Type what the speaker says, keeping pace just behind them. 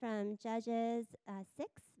Judges 6,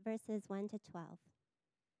 verses 1 to 12.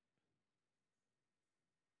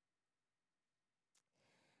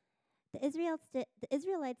 The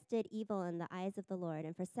Israelites did evil in the eyes of the Lord,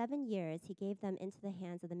 and for 7 years he gave them into the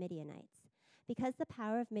hands of the Midianites. Because the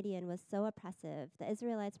power of Midian was so oppressive, the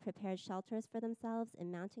Israelites prepared shelters for themselves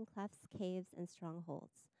in mountain clefts, caves, and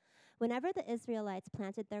strongholds. Whenever the Israelites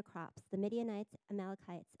planted their crops, the Midianites,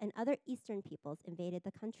 Amalekites, and other eastern peoples invaded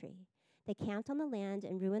the country. They camped on the land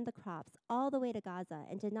and ruined the crops all the way to Gaza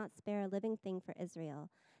and did not spare a living thing for Israel,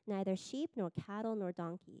 neither sheep nor cattle nor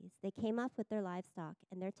donkeys. They came up with their livestock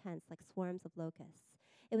and their tents like swarms of locusts.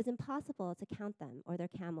 It was impossible to count them or their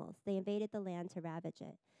camels. They invaded the land to ravage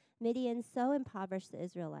it. Midian so impoverished the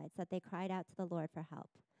Israelites that they cried out to the Lord for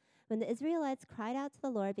help. When the Israelites cried out to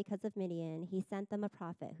the Lord because of Midian, he sent them a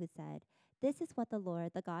prophet who said, "This is what the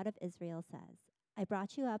Lord, the God of Israel, says. I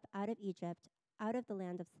brought you up out of Egypt, out of the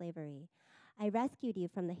land of slavery. I rescued you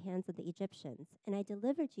from the hands of the Egyptians, and I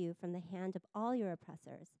delivered you from the hand of all your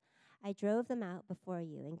oppressors. I drove them out before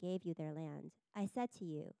you and gave you their land. I said to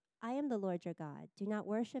you, I am the Lord your God. Do not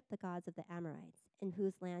worship the gods of the Amorites, in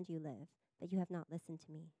whose land you live, but you have not listened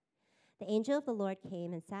to me." The angel of the Lord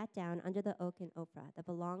came and sat down under the oak in Ophrah that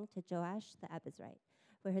belonged to Joash the Abiezrite,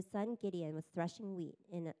 where his son Gideon was threshing wheat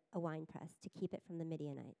in a winepress to keep it from the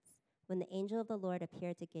Midianites. When the angel of the Lord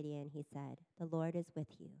appeared to Gideon, he said, "The Lord is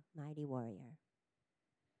with you, mighty warrior."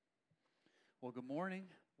 Well, good morning.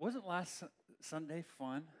 Wasn't last Sunday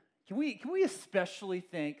fun? Can we especially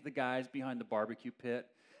thank the guys behind the barbecue pit?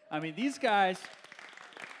 I mean, these guys.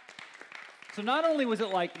 So not only was it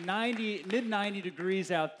like mid 90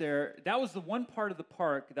 degrees out there, that was the one part of the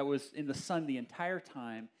park that was in the sun the entire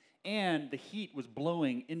time, and the heat was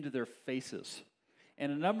blowing into their faces.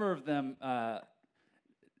 And a number of them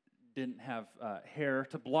didn't have hair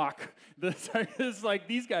to block this. It's like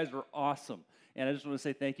these guys were awesome. And I just want to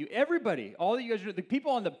say thank you. Everybody, all that you guys are, the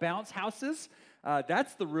people on the bounce houses,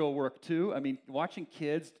 that's the real work too. I mean, watching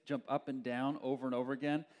kids jump up and down over and over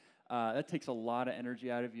again, that takes a lot of energy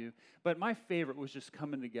out of you. But my favorite was just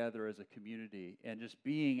coming together as a community and just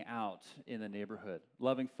being out in the neighborhood,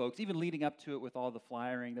 loving folks, even leading up to it with all the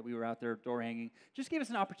flyering that we were out there, door hanging. Just gave us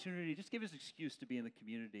an opportunity, just gave us an excuse to be in the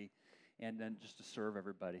community and then just to serve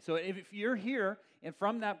everybody. So if you're here and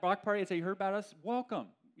from that block party and say you heard about us, welcome.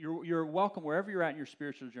 You're welcome wherever you're at in your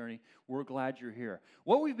spiritual journey. We're glad you're here.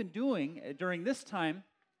 What we've been doing during this time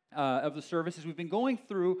of the service is we've been going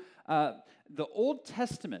through the Old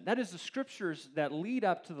Testament. That is the scriptures that lead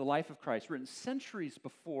up to the life of Christ, written centuries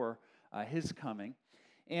before his coming.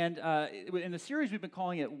 And in the series, we've been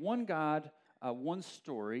calling it One God, One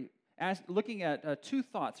Story, looking at two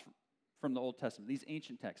thoughts from the Old Testament, these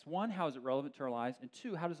ancient texts. One, how is it relevant to our lives? And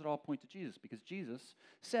two, how does it all point to Jesus? Because Jesus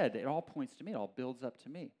said, it all points to me, it all builds up to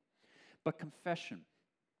me. But confession.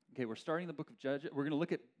 Okay, we're starting the book of Judges. We're going to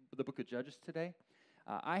look at the book of Judges today.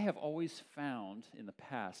 I have always found in the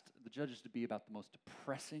past the Judges to be about the most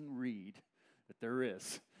depressing read that there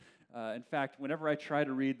is. In fact, whenever I try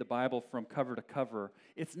to read the Bible from cover to cover,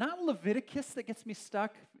 it's not Leviticus that gets me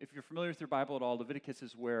stuck. If you're familiar with your Bible at all, Leviticus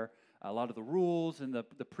is where a lot of the rules and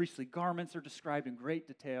the priestly garments are described in great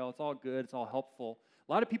detail. It's all good. It's all helpful.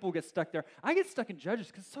 A lot of people get stuck there. I get stuck in Judges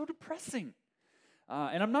because it's so depressing.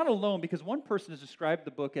 And I'm not alone because one person has described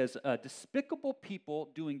the book as despicable people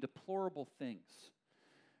doing deplorable things.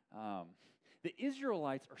 The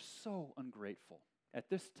Israelites are so ungrateful. At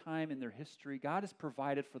this time in their history, God has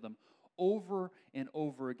provided for them over and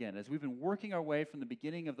over again. As we've been working our way from the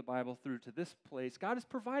beginning of the Bible through to this place, God has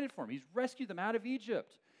provided for them. He's rescued them out of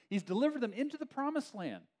Egypt. He's delivered them into the promised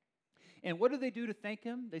land. And what do to thank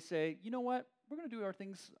him? They say, you know what? We're going to do our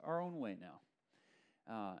things our own way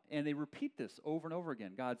now. And they repeat this over and over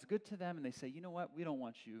again. God's good to them, and they say, you know what? We don't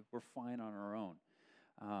want you. We're fine on our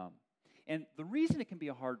own. And the reason it can be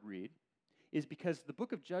a hard read is because the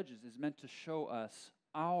book of Judges is meant to show us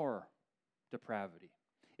our depravity.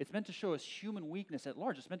 It's meant to show us human weakness at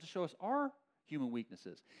large. It's meant to show us our human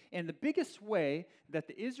weaknesses. And the biggest way that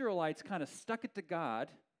the Israelites kind of stuck it to God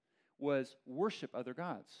was worship other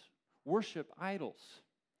gods, worship idols.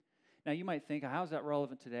 Now you might think, how's that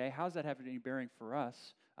relevant today? How's that having any bearing for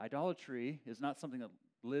us? Idolatry is not something that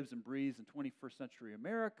lives and breathes in 21st century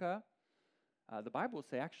America. The Bible would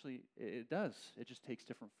say, actually, it does. It just takes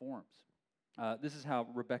different forms. This is how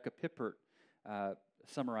Rebecca Pippert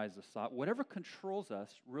summarized this thought. Whatever controls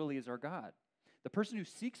us really is our God. The person who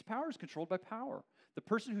seeks power is controlled by power. The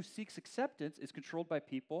person who seeks acceptance is controlled by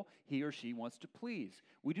people he or she wants to please.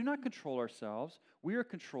 We do not control ourselves. We are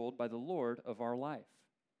controlled by the Lord of our life.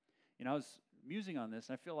 You know, I was musing on this,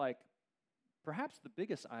 and I feel like perhaps the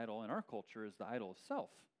biggest idol in our culture is the idol of self.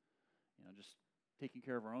 You know, just taking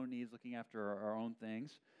care of our own needs, looking after our own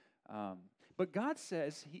things. But God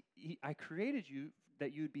says, I created you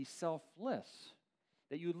that you would be selfless,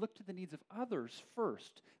 that you would look to the needs of others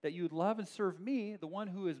first, that you would love and serve me, the one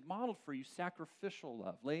who has modeled for you sacrificial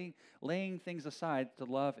love, laying things aside to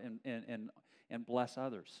love and bless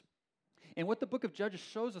others. And what the book of Judges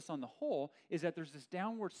shows us on the whole is that there's this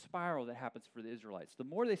downward spiral that happens for the Israelites. The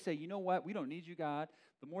more they say, you know what, we don't need you, God,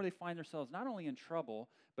 the more they find themselves not only in trouble,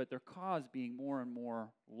 but their cause being more and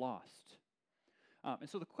more lost. And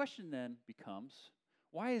so the question then becomes,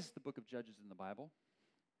 why is the book of Judges in the Bible?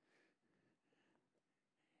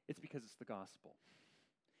 It's because it's the gospel.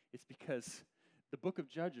 It's because the book of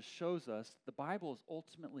Judges shows us the Bible is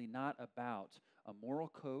ultimately not about a moral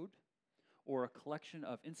code or a collection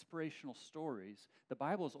of inspirational stories. The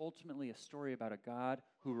Bible is ultimately a story about a God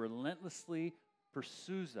who relentlessly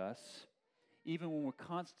pursues us, even when we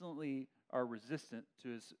constantly are resistant to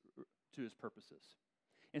his purposes.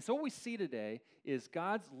 And so what we see today is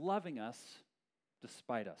God's loving us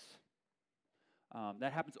despite us.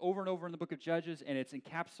 That happens over and over in the book of Judges, and it's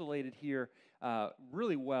encapsulated here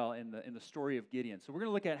really well in the story of Gideon. So we're going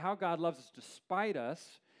to look at how God loves us despite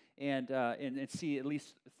us, and see at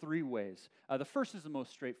least three ways. The first is the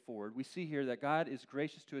most straightforward. We see here that God is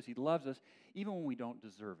gracious to us. He loves us even when we don't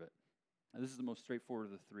deserve it. Now, this is the most straightforward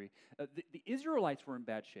of the three. The Israelites were in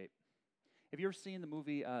bad shape. Have you ever seen the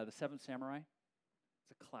movie The Seventh Samurai?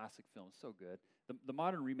 It's a classic film. It's so good. The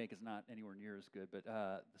modern remake is not anywhere near as good, but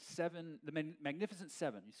the Magnificent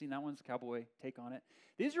Seven. You've seen that one's cowboy take on it.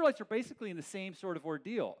 The Israelites are basically in the same sort of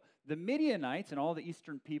ordeal. The Midianites and all the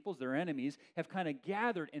eastern peoples, their enemies, have kind of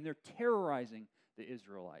gathered and they're terrorizing the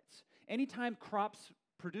Israelites. Anytime crops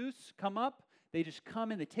come up, they just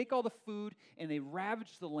come in, they take all the food, and they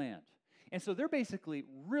ravage the land. And so they're basically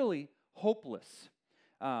really hopeless.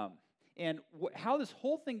 And how this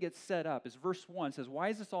whole thing gets set up is verse 1 says, why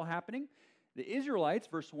is this all happening? The Israelites,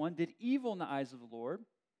 verse 1, did evil in the eyes of the Lord.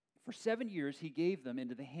 For 7 years he gave them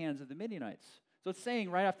into the hands of the Midianites. So it's saying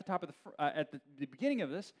right off the top of at the beginning of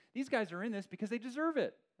this, these guys are in this because they deserve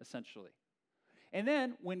it, essentially. And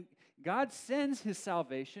then when God sends his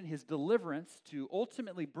salvation, his deliverance, to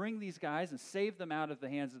ultimately bring these guys and save them out of the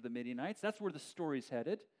hands of the Midianites, that's where the story's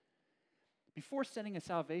headed. Before sending a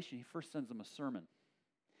salvation, he first sends them a sermon.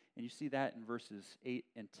 And you see that in verses 8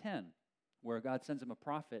 and 10, where God sends him a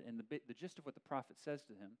prophet, and the gist of what the prophet says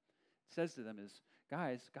to them is,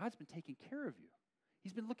 guys, God's been taking care of you.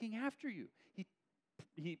 He's been looking after you.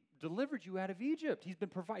 He delivered you out of Egypt. He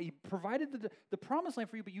provided the promised land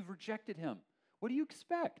for you, but you've rejected him. What do you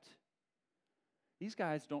expect? These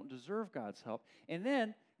guys don't deserve God's help. And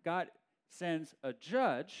then God sends a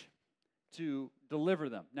judge to deliver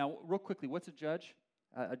them. Now, real quickly, what's a judge?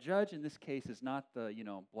 A judge in this case is not the,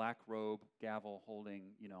 black robe, gavel holding,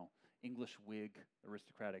 English wig,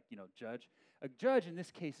 aristocratic, judge. A judge in this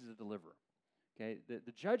case is a deliverer. Okay,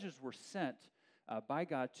 the judges were sent by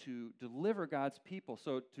God to deliver God's people.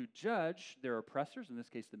 So to judge their oppressors, in this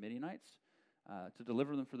case the Midianites, to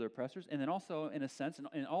deliver them for their oppressors, and then also, in a sense,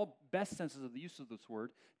 in all best senses of the use of this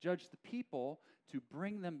word, judge the people to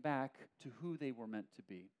bring them back to who they were meant to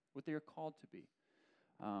be, what they are called to be.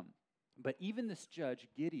 But even this judge,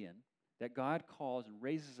 Gideon, that God calls and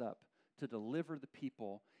raises up to deliver the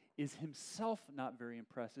people, is himself not very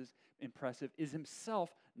impressive, is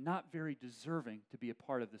himself not very deserving to be a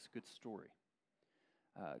part of this good story.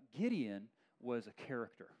 Gideon was a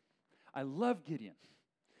character. I love Gideon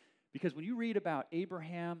because when you read about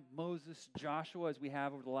Abraham, Moses, Joshua, as we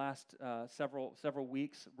have over the last several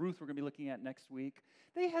weeks, Ruth we're going to be looking at next week,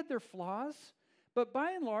 they had their flaws, but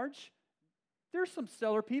by and large, they're some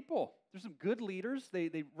stellar people. They're some good leaders.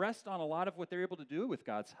 They rest on a lot of what they're able to do with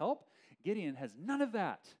God's help. Gideon has none of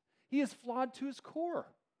that. He is flawed to his core.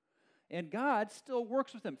 And God still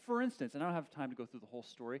works with him. For instance, and I don't have time to go through the whole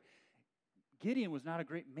story, Gideon was not a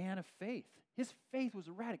great man of faith. His faith was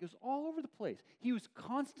erratic. It was all over the place. He was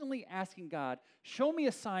constantly asking God, show me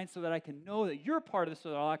a sign so that I can know that you're part of this so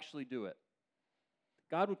that I'll actually do it.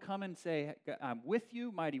 God would come and say, I'm with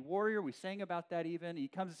you, mighty warrior. We sang about that even. He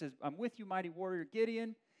comes and says, I'm with you, mighty warrior,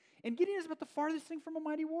 Gideon. And Gideon is about the farthest thing from a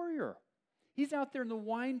mighty warrior. He's out there in the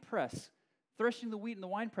wine press, threshing the wheat in the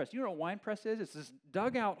wine press. You know what a wine press is? It's this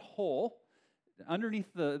dugout hole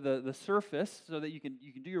underneath the surface so that you can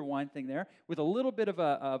do your wine thing there with a little bit of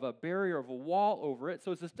a barrier of a wall over it.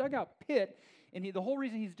 So it's this dugout pit, and the whole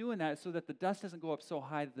reason he's doing that is so that the dust doesn't go up so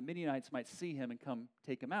high that the Midianites might see him and come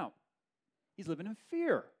take him out. He's living in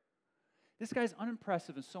fear. This guy's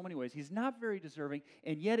unimpressive in so many ways. He's not very deserving,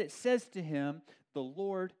 and yet it says to him, the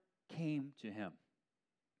Lord came to him.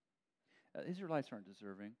 Israelites aren't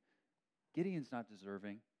deserving. Gideon's not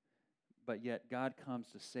deserving. but yet God comes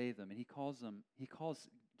to save them, and he calls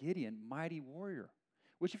Gideon mighty warrior,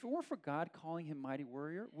 which if it weren't for God calling him mighty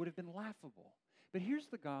warrior, would have been laughable. But here's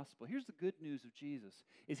the gospel. Here's the good news of Jesus,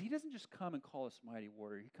 is he doesn't just come and call us mighty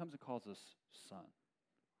warrior. He comes and calls us son,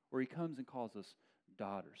 or he comes and calls us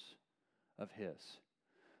daughters of his.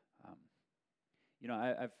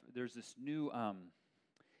 There's this new,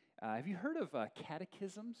 have you heard of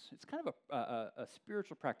catechisms? It's kind of a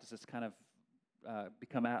spiritual practice that's kind of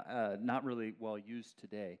become not really well used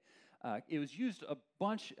today. It was used a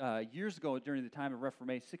bunch years ago during the time of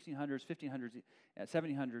Reformation, 1600s, 1500s,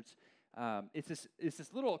 1700s. It's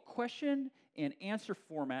this little question and answer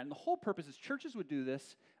format, and the whole purpose is churches would do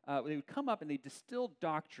this. They would come up and they distill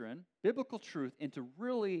doctrine, biblical truth, into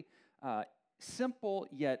really simple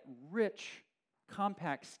yet rich,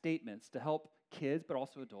 compact statements to help kids, but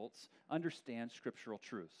also adults, understand scriptural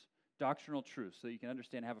truths, doctrinal truths, so you can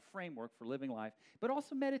understand, have a framework for living life, but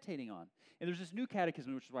also meditating on. And there's this new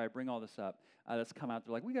catechism, which is why I bring all this up, that's come out.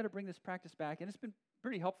 They're like, we got to bring this practice back, and it's been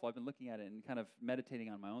pretty helpful. I've been looking at it and kind of meditating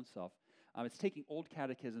on my own self. It's taking old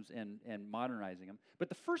catechisms and modernizing them. But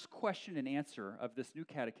the first question and answer of this new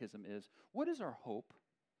catechism is, what is our hope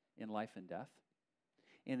in life and death?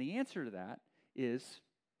 And the answer to that is,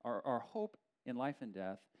 our hope in life and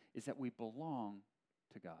death is that we belong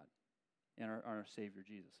to God and our Savior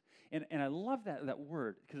Jesus. And I love that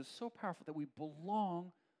word because it's so powerful that we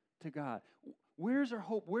belong to God. Where's our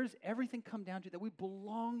hope? Where does everything come down to? That we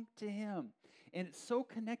belong to him. And it's so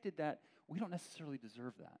connected that we don't necessarily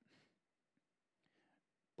deserve that.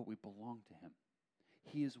 But we belong to him.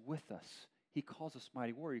 He is with us. He calls us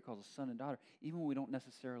mighty warrior. He calls us son and daughter, even when we don't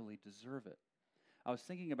necessarily deserve it. I was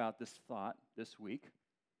thinking about this thought this week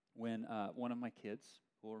when one of my kids,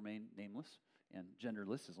 who will remain nameless and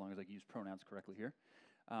genderless as long as I can use pronouns correctly here,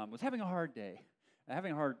 was having a hard day,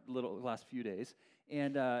 having a hard last few days.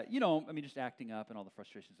 And, just acting up and all the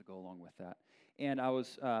frustrations that go along with that. And I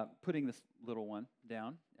was putting this little one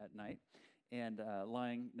down at night and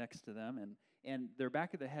lying next to them. And their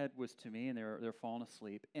back of the head was to me, and they're falling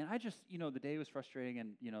asleep. And I just, the day was frustrating,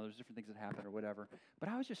 and, there's different things that happened or whatever. But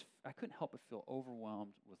I couldn't help but feel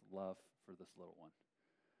overwhelmed with love for this little one.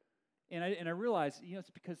 And I realized, it's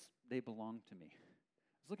because they belong to me.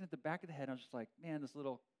 I was looking at the back of the head, and I was just like, man, this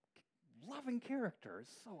little loving character is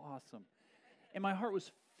so awesome. And my heart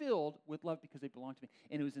was filled with love because they belong to me.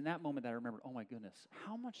 And it was in that moment that I remembered, oh my goodness,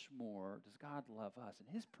 how much more does God love us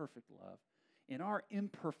in his perfect love, in our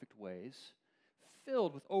imperfect ways,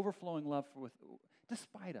 filled with overflowing love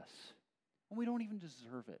despite us, when we don't even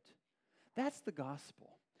deserve it. That's the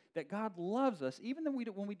gospel, that God loves us even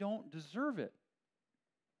when we don't deserve it.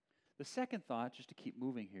 The second thought, just to keep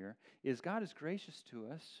moving here, is God is gracious to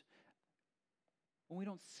us when we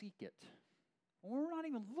don't seek it, when we're not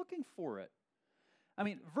even looking for it. I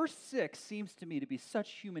mean, verse 6 seems to me to be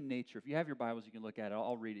such human nature. If you have your Bibles, you can look at it.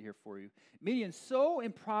 I'll read it here for you. Midian so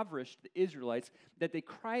impoverished the Israelites that they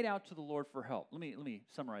cried out to the Lord for help. Let me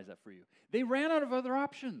summarize that for you. They ran out of other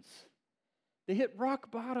options. They hit rock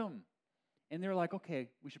bottom. And they're like, okay,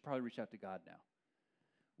 we should probably reach out to God now.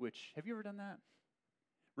 Which, have you ever done that?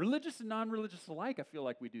 Religious and non-religious alike, I feel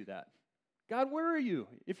like we do that. God, where are you?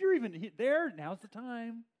 If you're even there, now's the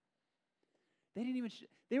time. They didn't even,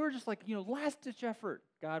 they were just like, last-ditch effort.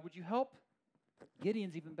 God, would you help?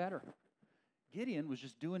 Gideon's even better. Gideon was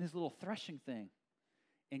just doing his little threshing thing,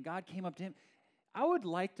 and God came up to him. I would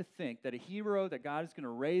like to think that a hero that God is going to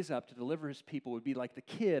raise up to deliver his people would be like the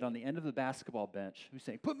kid on the end of the basketball bench who's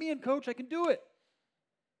saying, put me in, coach, I can do it.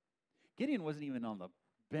 Gideon wasn't even on the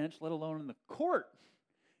bench, let alone in the court.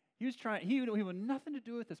 He was trying, he had nothing to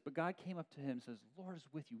do with this, but God came up to him and says, the Lord is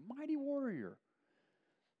with you, mighty warrior.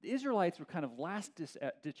 The Israelites were kind of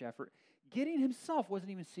last-ditch effort. Gideon himself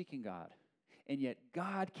wasn't even seeking God, and yet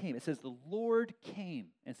God came. It says the Lord came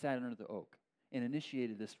and sat under the oak and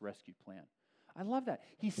initiated this rescue plan. I love that.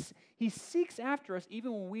 He seeks after us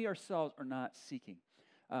even when we ourselves are not seeking.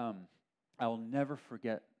 I will never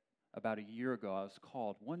forget, about a year ago, I was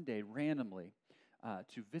called one day randomly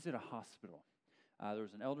to visit a hospital. There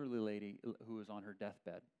was an elderly lady who was on her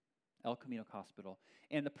deathbed, El Camino Hospital.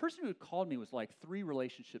 And the person who had called me was like 3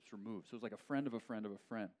 relationships removed. So it was like a friend of a friend of a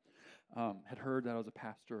friend. Had heard that I was a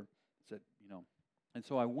pastor, said, And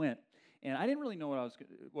so I went. And I didn't really know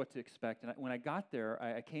what to expect. And when I got there,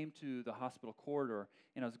 I came to the hospital corridor,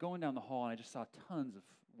 and I was going down the hall, and I just saw tons of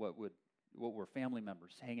what were family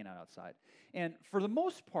members hanging out outside. And for the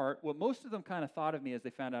most part, what most of them kind of thought of me as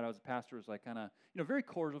they found out I was a pastor was like kind of, very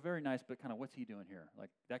cordial, very nice, but kind of, what's he doing here? Like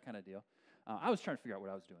that kind of deal. I was trying to figure out what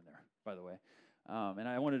I was doing there, by the way. And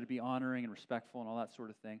I wanted to be honoring and respectful and all that sort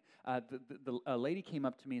of thing. The lady came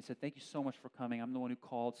up to me and said, "Thank you so much for coming. I'm the one who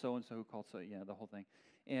called so-and-so who called the whole thing.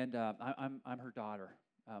 And I'm her daughter.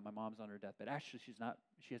 My mom's on her deathbed. Actually,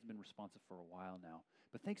 she hasn't been responsive for a while now.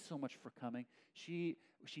 But thanks so much for coming.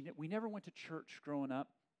 We never went to church growing up.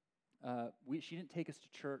 She didn't take us to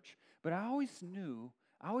church, but I always knew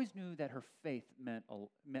that her faith meant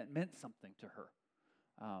something to her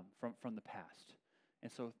from the past.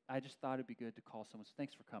 And so I just thought it'd be good to call someone. So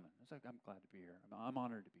thanks for coming. I was like, I'm glad to be here. I'm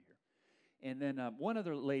honored to be here. And then one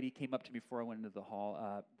other lady came up to me before I went into the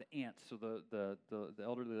hall, the aunt, so the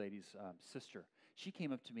elderly lady's sister. She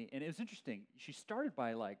came up to me, and it was interesting. She started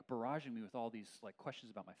by like barraging me with all these like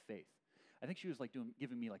questions about my faith. I think she was like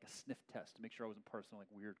giving me like a sniff test to make sure I wasn't part of some like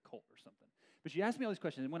weird cult or something. But she asked me all these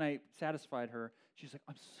questions, and when I satisfied her, she's like,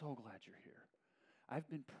 "I'm so glad you're here. I've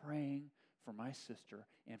been praying for my sister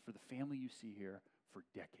and for the family you see here for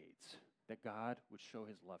decades, that God would show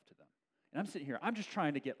his love to them." And I'm sitting here, I'm just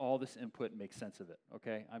trying to get all this input and make sense of it,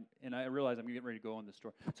 okay? And I realize I'm getting ready to go on this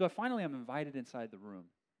tour. So finally I'm invited inside the room.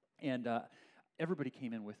 And everybody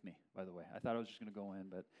came in with me, by the way. I thought I was just going to go in.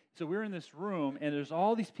 But so we're in this room, and there's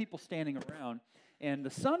all these people standing around. And the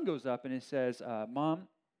son goes up and he says, "Mom,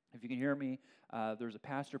 if you can hear me, there's a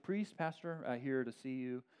pastor here to see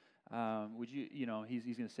you. Would you,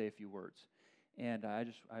 he's going to say a few words." And I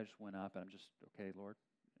just went up, and I'm just, "Okay, Lord,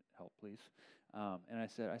 help, please." And I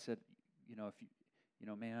said,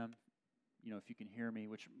 "Ma'am, if you can hear me,"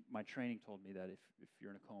 which my training told me that if you're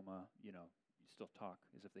in a coma, you still talk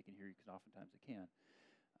as if they can hear you, because oftentimes they can.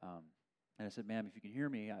 And I said, "Ma'am, if you can hear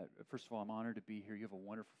me, first of all, I'm honored to be here. You have a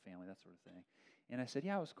wonderful family," that sort of thing. And I said,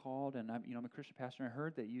 "Yeah, I was called, and I'm a Christian pastor, and I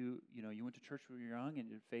heard that you went to church when you were young, and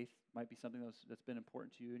your faith might be something that's been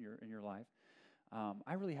important to you in your life.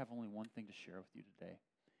 I really have only one thing to share with you today,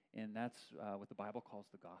 and that's what the Bible calls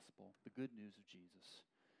the gospel, the good news of Jesus.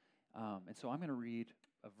 And so I'm going to read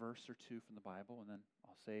a verse or two from the Bible, and then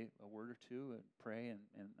I'll say a word or two and pray, and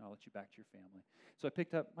I'll let you back to your family." So I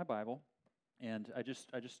picked up my Bible, and I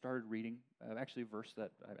just started reading, actually a verse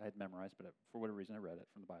that I had memorized, but for whatever reason I read it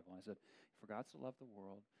from the Bible. And I said, "For God so loved the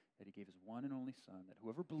world that he gave his one and only Son, that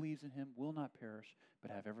whoever believes in him will not perish,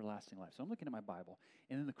 but have everlasting life." So I'm looking at my Bible,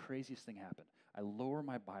 and then the craziest thing happened. I lower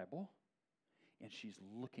my Bible, and she's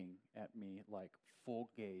looking at me like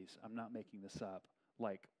full gaze. I'm not making this up,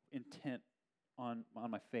 like intent on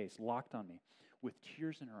my face, locked on me, with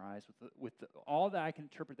tears in her eyes, all that I can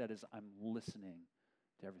interpret that is I'm listening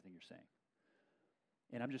to everything you're saying.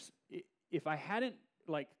 And I'm just, if I hadn't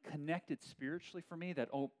like connected spiritually for me that,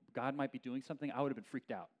 oh, God might be doing something, I would have been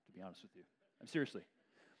freaked out, to be honest with you. I'm seriously.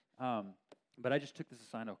 But I just took this as a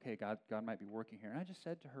sign, okay, God might be working here. And I just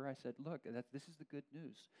said to her, I said, "Look, this is the good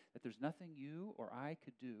news, that there's nothing you or I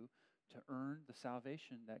could do to earn the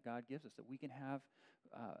salvation that God gives us, that we can have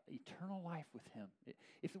eternal life with him.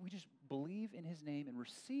 If we just believe in his name and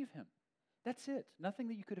receive him, that's it. Nothing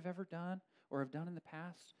that you could have ever done or have done in the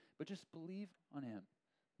past, but just believe on him.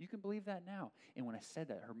 You can believe that now." And when I said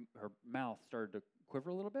that, her mouth started to quiver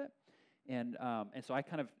a little bit. And so I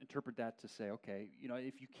kind of interpret that to say, okay,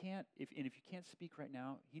 if you can't speak right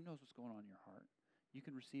now, he knows what's going on in your heart. You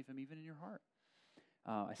can receive him even in your heart.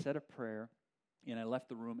 I said a prayer, and I left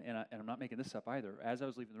the room, and I'm not making this up either. As I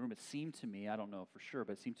was leaving the room, it seemed to me, I don't know for sure,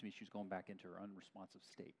 but it seemed to me she was going back into her unresponsive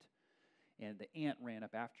state. And the aunt ran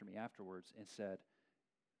up after me afterwards and said,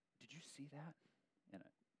 "Did you see that?"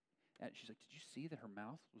 And she's like, "Did you see that her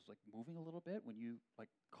mouth was like moving a little bit when you like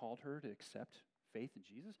called her to accept faith in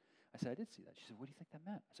Jesus?" I said, "I did see that." She said, "What do you think that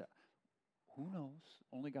meant?" I said, "Who knows?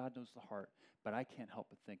 Only God knows the heart, but I can't help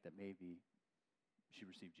but think that maybe she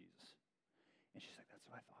received Jesus." And she's like, "That's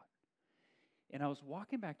what I thought." And I was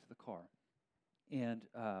walking back to the car, and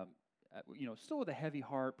still with a heavy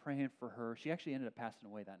heart, praying for her. She actually ended up passing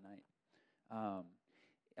away that night.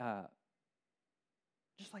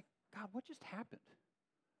 Just like, God, what just happened?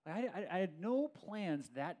 I had no plans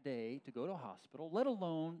that day to go to a hospital, let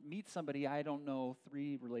alone meet somebody I don't know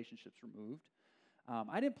 3 relationships removed.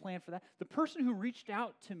 I didn't plan for that. The person who reached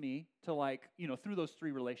out to me to through those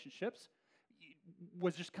 3 relationships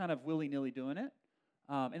was just kind of willy-nilly doing it.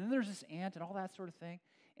 And then there's this aunt and all that sort of thing.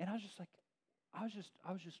 And I was just like, I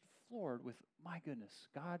was just floored with, my goodness,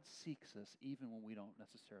 God seeks us even when we don't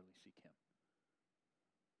necessarily seek him.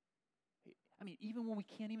 I mean, even when we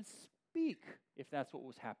can't even speak, if that's what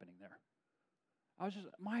was happening there. I was just,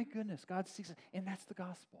 my goodness, God seeks us. And that's the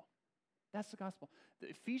gospel. That's the gospel. The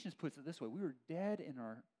Ephesians puts it this way: we were dead in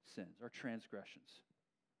our sins, our transgressions.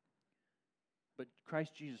 But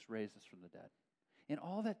Christ Jesus raised us from the dead. And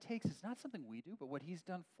all that takes is not something we do, but what he's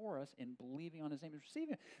done for us in believing on his name and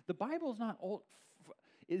receiving it. The Bible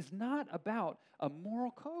is not about a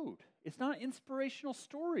moral code. It's not inspirational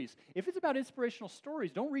stories. If it's about inspirational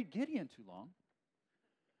stories, don't read Gideon too long.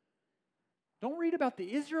 Don't read about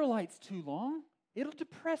the Israelites too long. It'll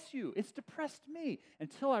depress you. It's depressed me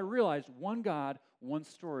until I realized one God, one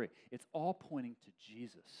story. It's all pointing to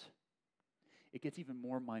Jesus. It gets even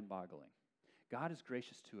more mind-boggling. God is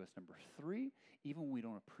gracious to us. Number 3, even when we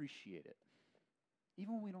don't appreciate it.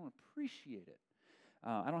 Even when we don't appreciate it.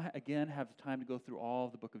 I don't, again, have the time to go through all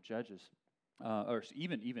of the book of Judges, or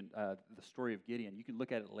even the story of Gideon. You can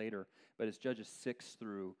look at it later, but it's Judges 6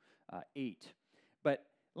 through 8. But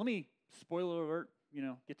let me, spoiler alert,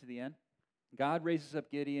 get to the end. God raises up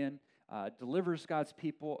Gideon, delivers God's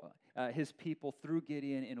people, his people through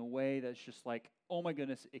Gideon in a way that's just like, oh my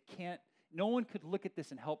goodness, no one could look at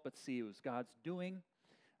this and help but see it was God's doing.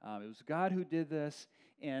 It was God who did this,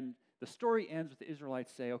 and the story ends with the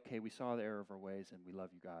Israelites say, okay, we saw the error of our ways, and we love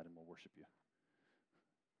you, God, and we'll worship you.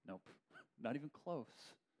 Nope, not even close.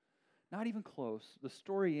 Not even close. The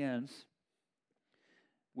story ends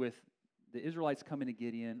with the Israelites coming to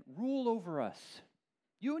Gideon, rule over us,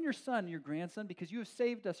 you and your son and your grandson, because you have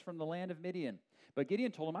saved us from the land of Midian. But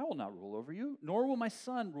Gideon told him, I will not rule over you, nor will my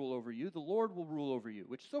son rule over you. The Lord will rule over you,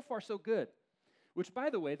 which so far so good. Which, by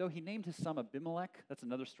the way, though, he named his son Abimelech. That's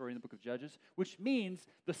another story in the book of Judges, which means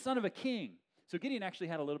the son of a king. So Gideon actually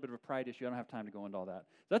had a little bit of a pride issue. I don't have time to go into all that.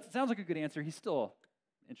 So that sounds like a good answer. He's still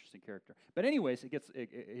an interesting character. But anyways,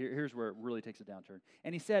 here's where it really takes a downturn.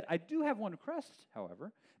 And he said, I do have one request,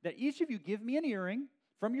 however, that each of you give me an earring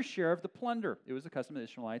from your share of the plunder. It was the custom of the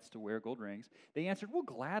Ishmaelites to wear gold rings. They answered, we'll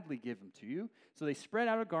gladly give them to you. So they spread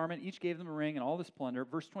out a garment, each gave them a ring and all this plunder.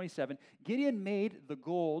 Verse 27, Gideon made the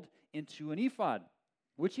gold into an ephod,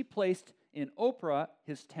 which he placed in Ophrah,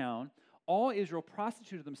 his town. All Israel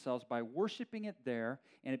prostituted themselves by worshiping it there,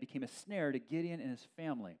 and it became a snare to Gideon and his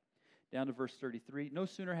family. Down to verse 33, no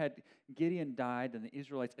sooner had Gideon died than the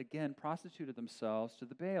Israelites again prostituted themselves to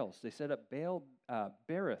the Baals. They set up Baal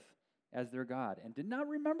Berith as their god, and did not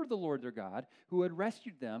remember the Lord their God, who had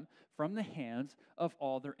rescued them from the hands of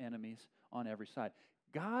all their enemies on every side.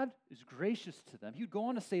 God is gracious to them. He would go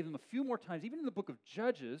on to save them a few more times, even in the book of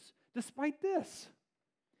Judges, despite this.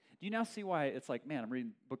 Do you now see why it's like, man, I'm reading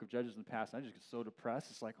the book of Judges in the past, and I just get so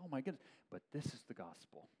depressed. It's like, oh my goodness. But this is the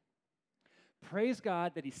gospel. Praise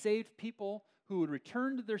God that he saved people who would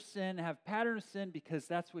return to their sin, have pattern of sin, because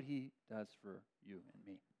that's what he does for you and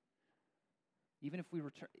me. Even if we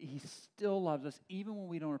return, he still loves us, even when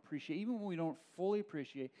we don't appreciate, even when we don't fully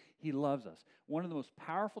appreciate, he loves us. One of the most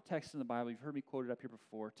powerful texts in the Bible, you've heard me quote it up here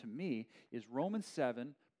before, to me, is Romans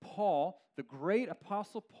 7. Paul, the great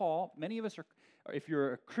apostle Paul, many of us are, if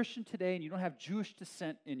you're a Christian today and you don't have Jewish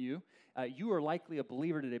descent in you, you are likely a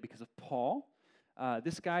believer today because of Paul.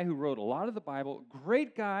 This guy who wrote a lot of the Bible,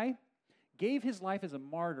 great guy, gave his life as a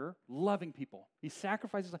martyr, loving people. He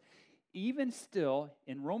sacrificed his life. Even still,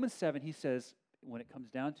 in Romans 7, he says, when it comes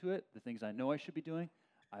down to it, the things I know I should be doing,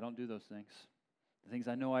 I don't do those things. The things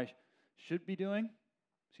I know I should be doing,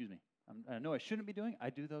 I know I shouldn't be doing, I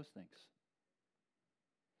do those things.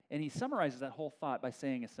 And he summarizes that whole thought by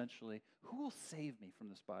saying essentially, who will save me from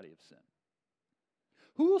this body of sin?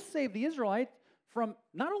 Who will save the Israelites from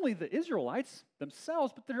not only the Israelites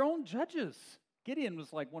themselves, but their own judges? Gideon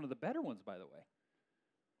was like one of the better ones, by the way.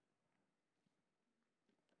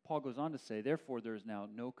 Paul goes on to say, therefore, there is now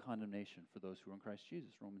no condemnation for those who are in Christ Jesus,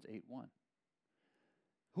 Romans 8:1.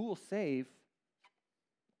 Who will save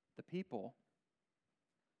the people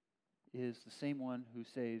is the same one who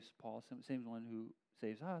saves Paul, the same one who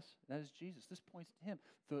saves us. That is Jesus. This points to him,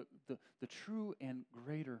 the true and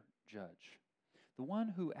greater judge. The one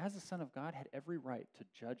who, as the Son of God, had every right to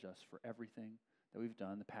judge us for everything that we've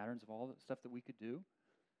done, the patterns of all the stuff that we could do.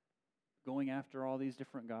 Going after all these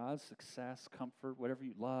different gods, success, comfort, whatever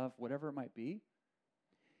you love, whatever it might be.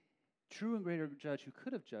 True and greater judge who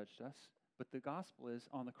could have judged us, but the gospel is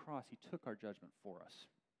on the cross, he took our judgment for us.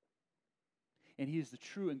 And he is the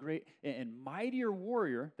true and great and mightier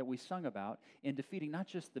warrior that we sung about in defeating not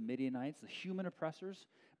just the Midianites, the human oppressors,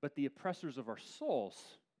 but the oppressors of our souls,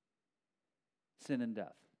 sin and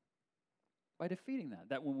death. By defeating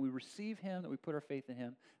that when we receive him, that we put our faith in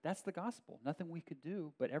him, that's the gospel. Nothing we could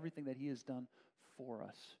do, but everything that he has done for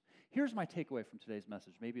us. Here's my takeaway from today's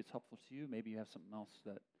message. Maybe it's helpful to you. Maybe you have something else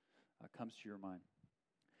that comes to your mind.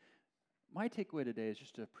 My takeaway today is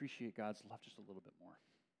just to appreciate God's love just a little bit more.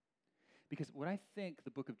 Because what I think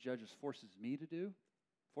the book of Judges forces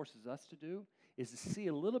us to do, is to see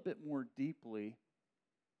a little bit more deeply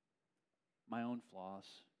my own flaws,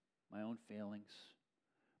 my own failings,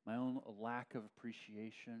 my own lack of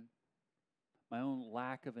appreciation, my own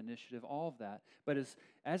lack of initiative, all of that. But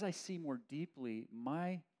as I see more deeply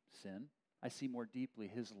my sin, I see more deeply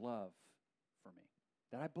his love for me,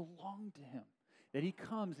 that I belong to him, that he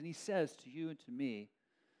comes and he says to you and to me,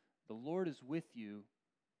 the Lord is with you,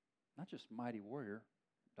 not just mighty warrior,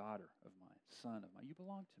 daughter of mine, son of mine. You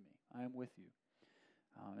belong to me. I am with you.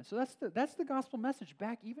 And so that's the gospel message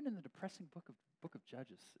back even in the depressing book of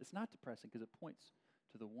Judges. It's not depressing because it points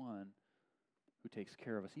to the one who takes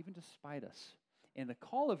care of us, even despite us. And the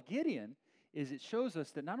call of Gideon is it shows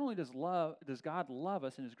us that not only does God love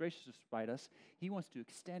us and is gracious despite us, he wants to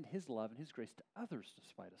extend his love and his grace to others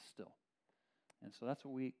despite us still. And so that's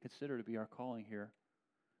what we consider to be our calling here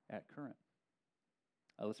at Current.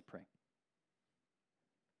 Let's pray.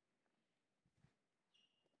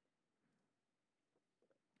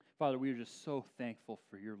 Father, we are just so thankful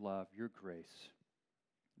for your love, your grace,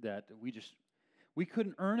 that we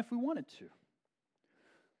couldn't earn if we wanted to.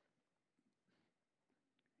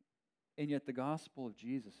 And yet the gospel of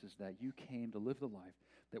Jesus is that you came to live the life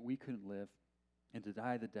that we couldn't live and to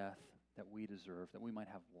die the death that we deserve, that we might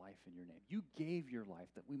have life in your name. You gave your life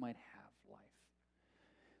that we might have life.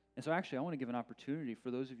 And so actually, I want to give an opportunity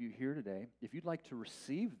for those of you here today, if you'd like to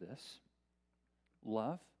receive this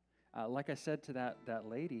love, like I said to that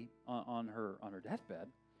lady on her deathbed,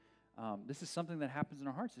 this is something that happens in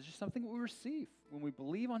our hearts. It's just something that we receive. When we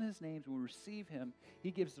believe on his name, when we receive him,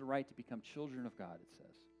 he gives the right to become children of God, it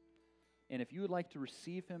says. And if you would like to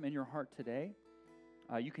receive him in your heart today,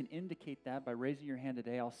 you can indicate that by raising your hand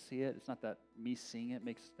today. I'll see it. It's not that me seeing it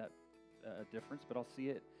makes that difference, but I'll see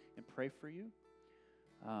it and pray for you.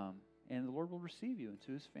 And the Lord will receive you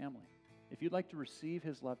into his family. If you'd like to receive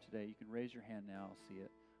his love today, you can raise your hand now. I'll see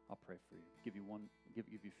it. I'll pray for you. Give you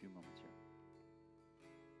a few moments here.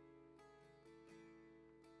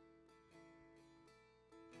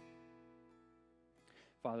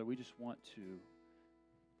 Father, we just want to,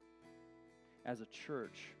 as a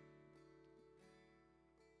church,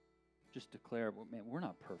 just declare, well, man, we're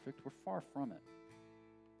not perfect. We're far from it.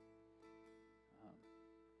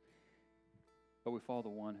 But we follow the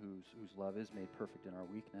one whose love is made perfect in our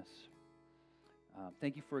weakness.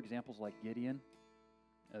 Thank you for examples like Gideon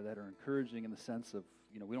that are encouraging in the sense of,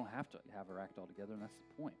 we don't have to have our act all together, and that's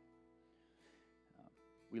the point.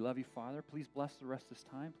 We love you, Father. Please bless the rest of this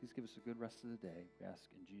time. Please give us a good rest of the day. We ask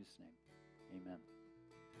in Jesus' name. Amen.